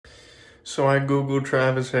So I Googled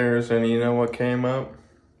Travis Harrison, you know what came up?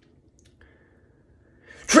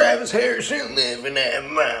 Travis Harrison living at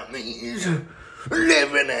mommy's.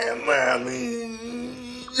 Living at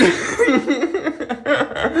mommy's.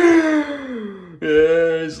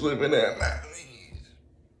 Yeah, he's living at mommy's.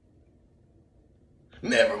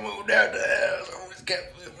 Never moved out the house, always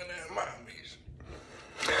kept living at mommy's.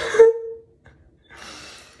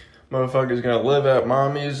 Motherfucker's gonna live at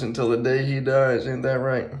mommy's until the day he dies, ain't that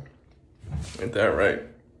right? Ain't that right?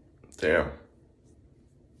 Damn.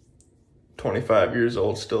 25 years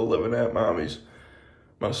old, still living at mommy's.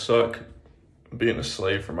 Must suck. Being a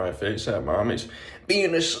slave for my face at mommy's.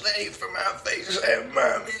 Being a slave for my face at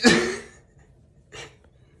mommy's.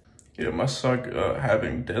 Yeah, it must suck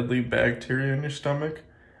having deadly bacteria in your stomach,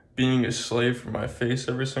 being a slave for my face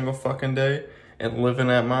every single fucking day, and living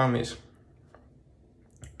at mommy's.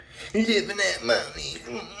 Living at mommy's.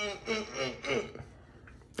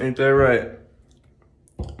 Ain't that right?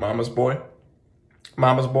 Mama's boy?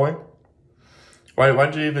 Mama's boy?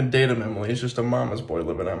 Why'd you even date him, Emily? He's just a mama's boy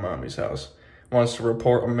living at mommy's house. Wants to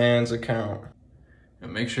report a man's account.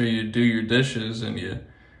 And make sure you do your dishes and you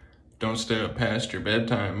don't stay up past your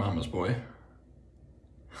bedtime, mama's boy.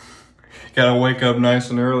 Gotta wake up nice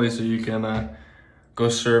and early so you can go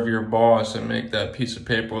serve your boss and make that piece of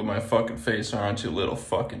paper with my fucking face on it, you little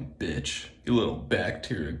fucking bitch. You little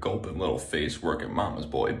bacteria gulping little face working mama's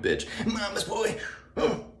boy, bitch. Mama's boy.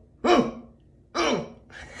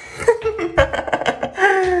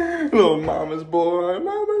 Little mama's boy,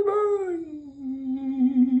 mama's